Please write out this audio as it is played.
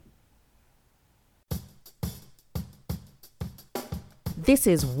This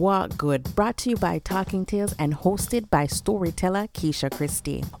is What Good, brought to you by Talking Tales and hosted by storyteller Keisha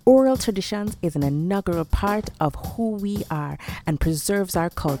Christie. Oral traditions is an integral part of who we are and preserves our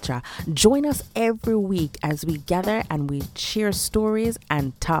culture. Join us every week as we gather and we share stories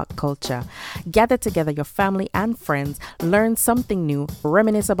and talk culture. Gather together your family and friends, learn something new,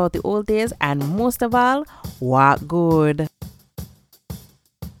 reminisce about the old days, and most of all, what good.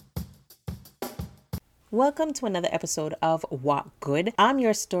 Welcome to another episode of What Good. I'm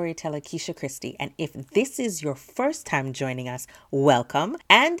your storyteller, Keisha Christie, and if this is your first time joining us, welcome.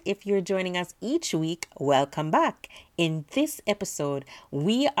 And if you're joining us each week, welcome back. In this episode,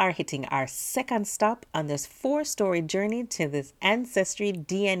 we are hitting our second stop on this 4-story journey to this Ancestry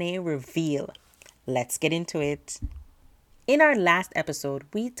DNA reveal. Let's get into it. In our last episode,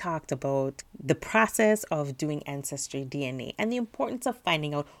 we talked about the process of doing Ancestry DNA and the importance of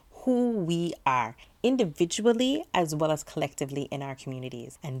finding out who we are individually as well as collectively in our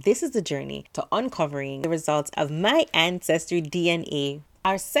communities. And this is the journey to uncovering the results of my Ancestry DNA.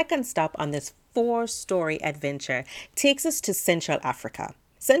 Our second stop on this 4-story adventure takes us to Central Africa.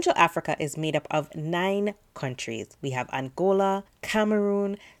 Central Africa is made up of 9 countries. We have Angola,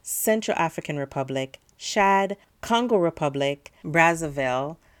 Cameroon, Central African Republic, Chad, Congo Republic,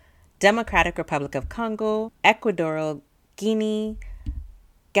 Brazzaville, Democratic Republic of Congo, Equatorial Guinea,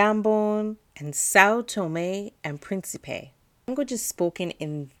 Gabon, and Sao Tome and Principe. Languages spoken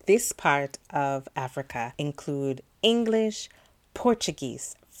in this part of Africa include English,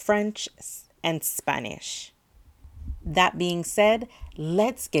 Portuguese, French, and Spanish. That being said,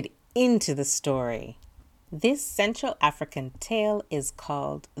 let's get into the story. This Central African tale is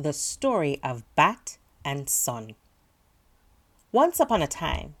called The Story of Bat and Sun. Once upon a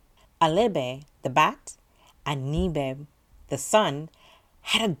time, Alebe, the bat, and Nibeb, the sun,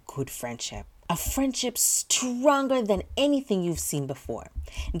 had a good friendship. A friendship stronger than anything you've seen before.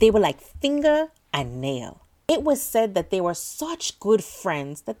 They were like finger and nail. It was said that they were such good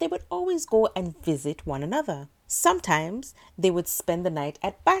friends that they would always go and visit one another. Sometimes they would spend the night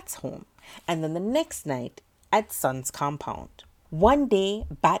at Bat's home and then the next night at Sun's compound. One day,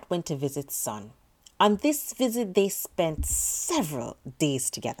 Bat went to visit Sun. On this visit, they spent several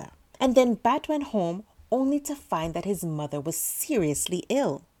days together. And then Bat went home only to find that his mother was seriously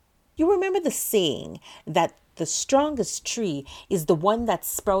ill. You remember the saying that the strongest tree is the one that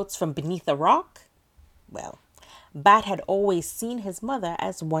sprouts from beneath a rock? Well, Bat had always seen his mother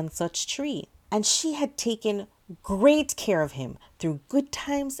as one such tree, and she had taken great care of him through good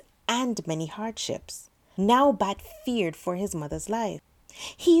times and many hardships. Now Bat feared for his mother's life.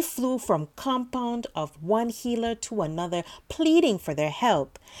 He flew from compound of one healer to another, pleading for their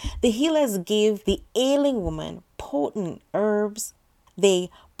help. The healers gave the ailing woman potent herbs. They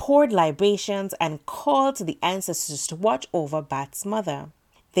poured libations and called to the ancestors to watch over Bat's mother.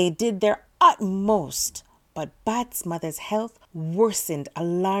 They did their utmost, but Bat's mother's health worsened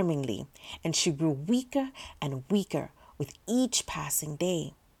alarmingly, and she grew weaker and weaker with each passing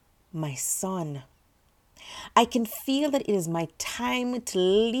day. My son, I can feel that it is my time to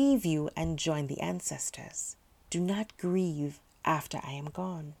leave you and join the ancestors. Do not grieve after I am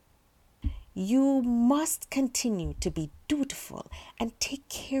gone. You must continue to be dutiful and take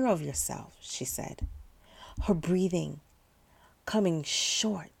care of yourself, she said, her breathing coming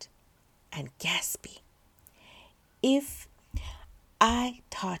short and gaspy. If I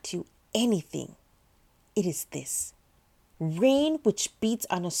taught you anything, it is this. Rain which beats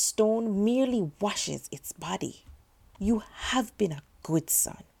on a stone merely washes its body. You have been a good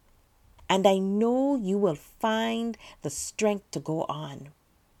son, and I know you will find the strength to go on.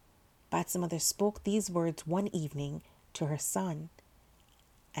 Bat's mother spoke these words one evening to her son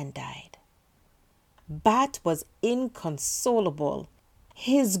and died. Bat was inconsolable.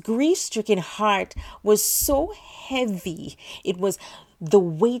 His grief-stricken heart was so heavy, it was the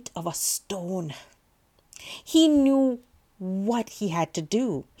weight of a stone. He knew what he had to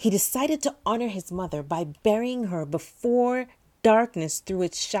do. He decided to honor his mother by burying her before darkness threw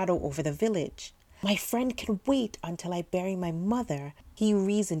its shadow over the village. My friend can wait until I bury my mother, he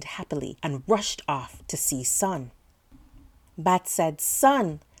reasoned happily and rushed off to see Sun. Bat said,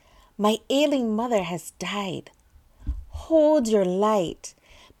 Son, my ailing mother has died. Hold your light.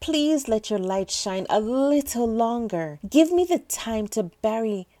 Please let your light shine a little longer. Give me the time to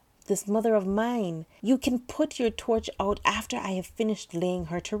bury this mother of mine. You can put your torch out after I have finished laying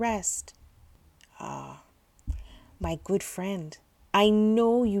her to rest. My good friend, I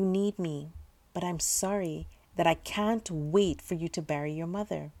know you need me, but I'm sorry that I can't wait for you to bury your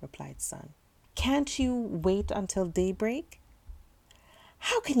mother, replied Sun. Can't you wait until daybreak?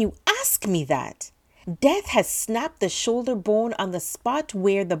 How can you ask me that? Death has snapped the shoulder bone on the spot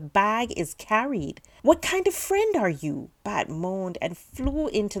where the bag is carried. What kind of friend are you? Bat moaned and flew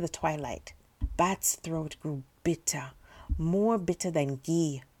into the twilight. Bat's throat grew bitter, more bitter than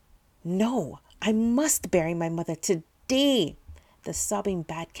ghee. No, I must bury my mother today, the sobbing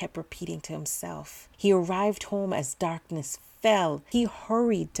Bat kept repeating to himself. He arrived home as darkness fell. He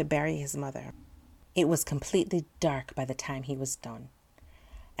hurried to bury his mother. It was completely dark by the time he was done.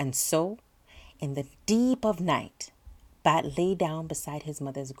 And so, in the deep of night, Bat lay down beside his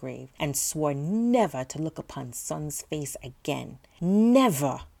mother's grave and swore never to look upon Son's face again.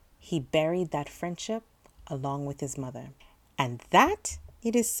 Never! He buried that friendship along with his mother. And that,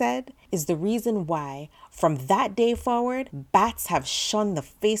 it is said, is the reason why, from that day forward, bats have shunned the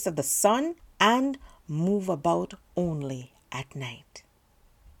face of the sun and move about only at night.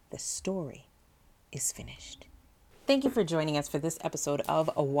 The story is finished. Thank you for joining us for this episode of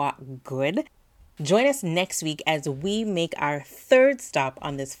What Good. Join us next week as we make our third stop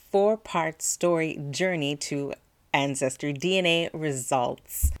on this 4-part story journey to Ancestry DNA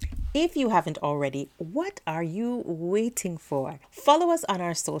results. If you haven't already, what are you waiting for? Follow us on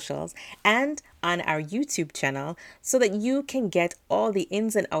our socials and on our YouTube channel so that you can get all the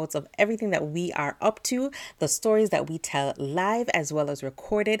ins and outs of everything that we are up to, the stories that we tell live as well as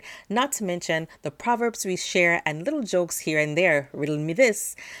recorded, not to mention the proverbs we share and little jokes here and there. Riddle me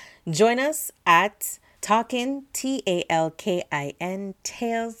this. Join us at Talkin, TALKIN,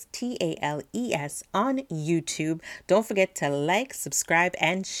 Tales, TALES on YouTube. Don't forget to like, subscribe,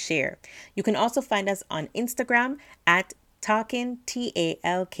 and share. You can also find us on Instagram at Talkin,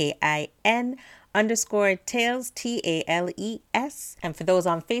 TALKIN _Tales, TALES. And for those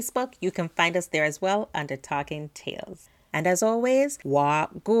on Facebook, you can find us there as well under Talking Tales. And as always,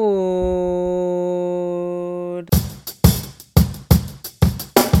 what good.